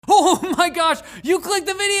Oh my gosh, you clicked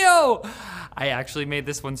the video! I actually made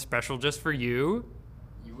this one special just for you.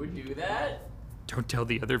 You would do that? Don't tell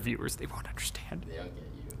the other viewers, they won't understand. They don't get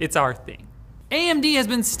you. It's our thing. AMD has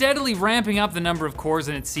been steadily ramping up the number of cores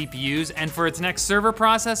in its CPUs, and for its next server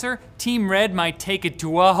processor, Team Red might take it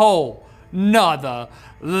to a whole nother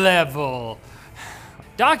level.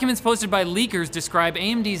 Documents posted by leakers describe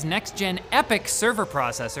AMD's next-gen EPYC server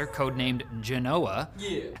processor, codenamed Genoa,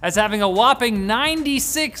 as having a whopping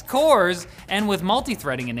 96 cores, and with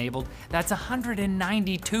multi-threading enabled, that's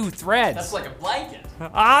 192 threads. That's like a blanket.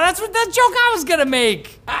 That's what that joke I was gonna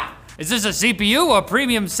make. Is this a CPU or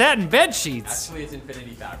premium satin bed sheets? Actually, it's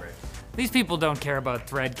Infinity Fabric. These people don't care about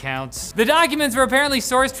thread counts. The documents were apparently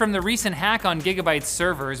sourced from the recent hack on Gigabyte's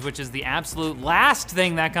servers, which is the absolute last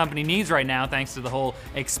thing that company needs right now, thanks to the whole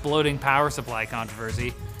exploding power supply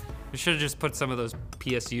controversy. They should have just put some of those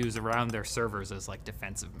PSUs around their servers as like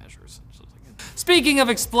defensive measures. Speaking of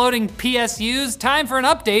exploding PSUs, time for an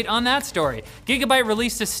update on that story. Gigabyte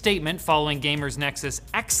released a statement following Gamers Nexus'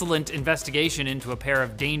 excellent investigation into a pair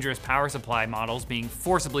of dangerous power supply models being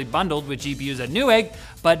forcibly bundled with GPUs at Newegg,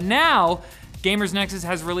 but now, Gamers Nexus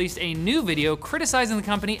has released a new video criticizing the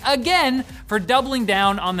company again for doubling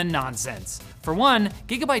down on the nonsense. For one,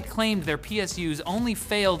 Gigabyte claimed their PSUs only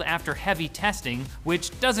failed after heavy testing,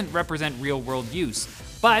 which doesn't represent real-world use.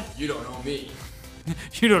 But You don't know me.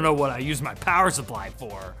 you don't know what I use my power supply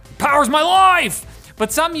for. Powers my life!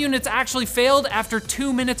 But some units actually failed after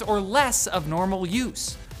 2 minutes or less of normal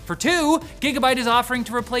use. For two, Gigabyte is offering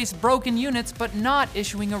to replace broken units, but not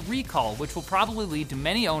issuing a recall, which will probably lead to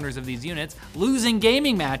many owners of these units losing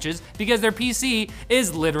gaming matches because their PC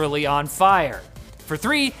is literally on fire. For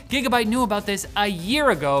three, Gigabyte knew about this a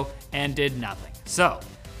year ago and did nothing. So,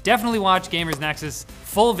 definitely watch Gamers Nexus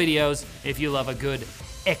full videos if you love a good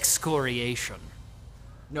excoriation.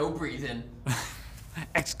 No breathing.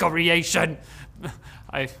 Excoriation!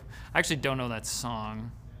 I actually don't know that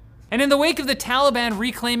song. And in the wake of the Taliban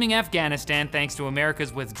reclaiming Afghanistan thanks to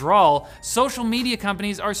America's withdrawal, social media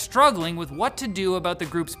companies are struggling with what to do about the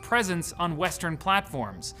group's presence on Western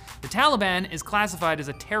platforms. The Taliban is classified as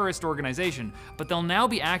a terrorist organization, but they'll now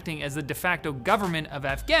be acting as the de facto government of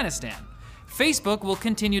Afghanistan. Facebook will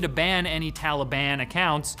continue to ban any Taliban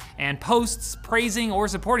accounts and posts praising or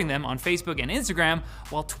supporting them on Facebook and Instagram,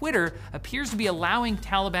 while Twitter appears to be allowing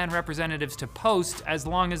Taliban representatives to post as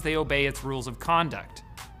long as they obey its rules of conduct.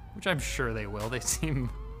 Which I'm sure they will. They seem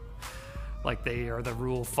like they are the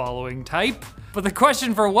rule-following type. But the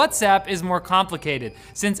question for WhatsApp is more complicated,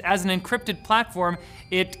 since as an encrypted platform,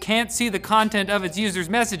 it can't see the content of its users'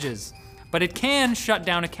 messages. But it can shut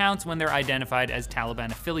down accounts when they're identified as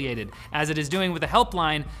Taliban affiliated, as it is doing with a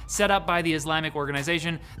helpline set up by the Islamic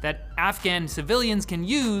organization that Afghan civilians can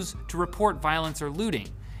use to report violence or looting.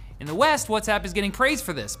 In the West, WhatsApp is getting praise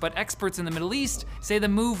for this, but experts in the Middle East say the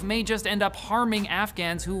move may just end up harming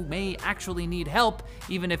Afghans who may actually need help,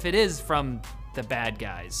 even if it is from the bad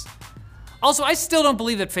guys. Also, I still don't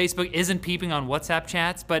believe that Facebook isn't peeping on WhatsApp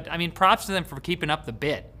chats, but I mean, props to them for keeping up the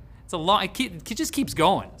bit. It's a long, it just keeps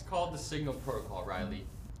going. It's called the Signal Protocol, Riley.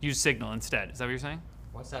 Use Signal instead, is that what you're saying?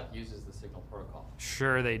 WhatsApp uses the Signal Protocol.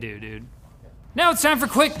 Sure they do, dude. Now it's time for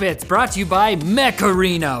Quick Bits, brought to you by Mech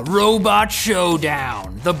Arena Robot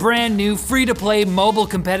Showdown, the brand new free-to-play mobile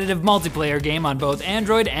competitive multiplayer game on both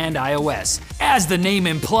Android and iOS. As the name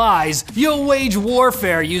implies, you'll wage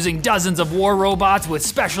warfare using dozens of war robots with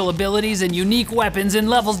special abilities and unique weapons in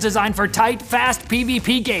levels designed for tight, fast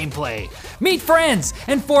PvP gameplay. Meet friends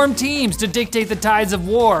and form teams to dictate the tides of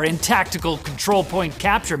war in tactical control point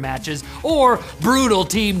capture matches or brutal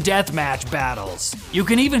team deathmatch battles. You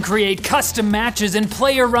can even create custom matches and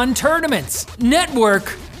player-run tournaments.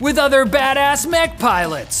 Network with other badass mech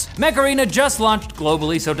pilots. Mech Arena just launched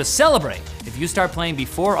globally, so to celebrate, if you start playing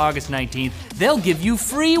before August 19th, they'll give you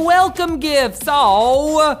free welcome gifts.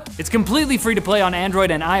 Oh! It's completely free to play on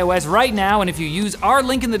Android and iOS right now, and if you use our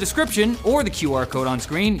link in the description or the QR code on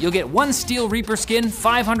screen, you'll get 1 Steel Reaper skin,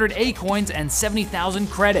 500 A coins, and 70,000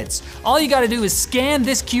 credits. All you gotta do is scan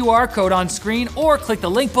this QR code on screen or click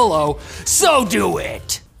the link below, so do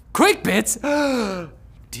it! Quick Bits?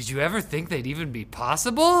 Did you ever think they'd even be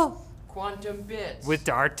possible? Quantum bits. With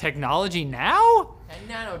our technology now? And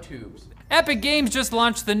nanotubes. Epic Games just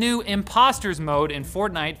launched the new Imposters mode in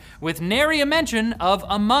Fortnite with nary a mention of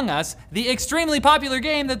Among Us, the extremely popular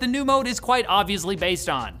game that the new mode is quite obviously based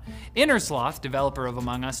on. Innersloth, developer of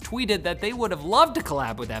Among Us, tweeted that they would have loved to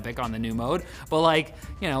collab with Epic on the new mode, but like,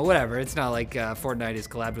 you know, whatever. It's not like Fortnite has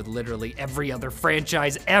collabed with literally every other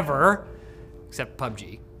franchise ever, except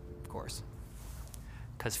PUBG, of course.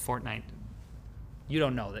 Because Fortnite, you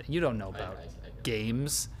don't know that. You don't know about I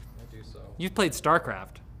games. do so. You've played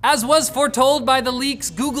StarCraft. As was foretold by the leaks,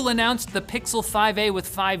 Google announced the Pixel 5a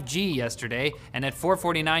with 5G yesterday, and at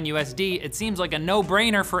 $449 USD, it seems like a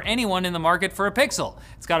no-brainer for anyone in the market for a Pixel.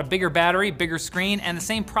 It's got a bigger battery, bigger screen, and the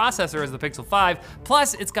same processor as the Pixel 5,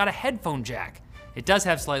 plus it's got a headphone jack. It does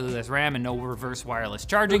have slightly less RAM and no reverse wireless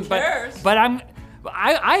charging, Who cares? but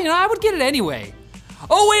I would get it anyway.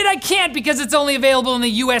 Oh wait, I can't because it's only available in the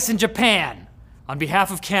US and Japan. On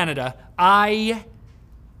behalf of Canada, I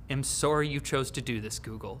am sorry you chose to do this,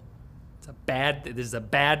 Google. This is a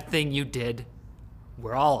bad thing you did.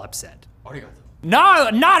 We're all upset. Arigato. No,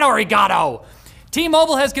 not arigato!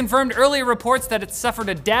 T-Mobile has confirmed earlier reports that it suffered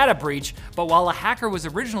a data breach, but while a hacker was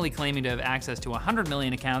originally claiming to have access to 100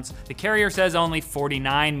 million accounts, the carrier says only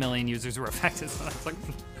 49 million users were affected. So that's like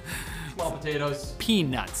Small potatoes.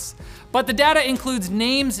 peanuts. But the data includes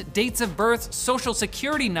names, dates of birth, social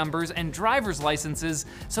security numbers, and driver's licenses,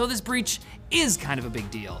 so this breach is kind of a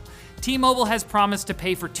big deal. T-Mobile has promised to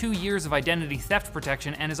pay for 2 years of identity theft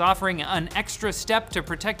protection and is offering an extra step to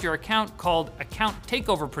protect your account called account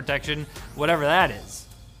takeover protection, whatever that is.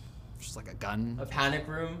 Just like a gun, A panic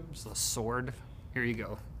room. just a sword. Here you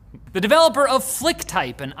go. The developer of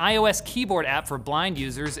FlickType, an iOS keyboard app for blind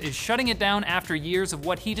users, is shutting it down after years of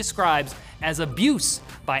what he describes as abuse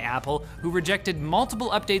by Apple, who rejected multiple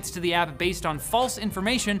updates to the app based on false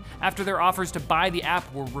information after their offers to buy the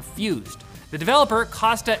app were refused. The developer,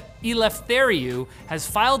 Costa Eleftheriou, has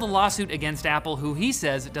filed a lawsuit against Apple, who he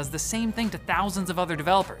says does the same thing to thousands of other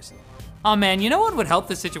developers. Oh man, you know what would help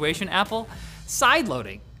this situation, Apple?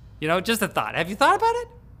 Sideloading. You know, just a thought. Have you thought about it?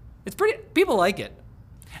 It's pretty, people like it.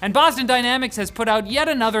 And Boston Dynamics has put out yet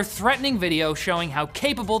another threatening video showing how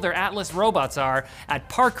capable their Atlas robots are at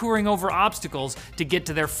parkouring over obstacles to get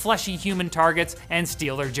to their fleshy human targets and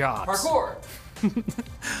steal their jobs. Parkour.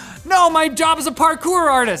 No, my job is a parkour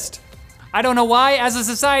artist. I don't know why, as a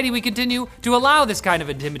society, we continue to allow this kind of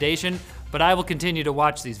intimidation, but I will continue to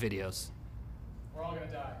watch these videos. We're all gonna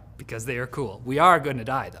die. Because they are cool. We are gonna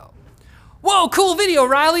die though. Whoa, cool video,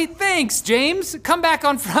 Riley. Thanks, James. Come back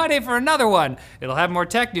on Friday for another one. It'll have more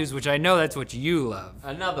tech news, which I know that's what you love.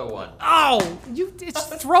 Another one. Oh, it's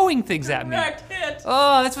throwing things at me. Direct hit.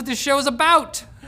 Oh, that's what this show is about.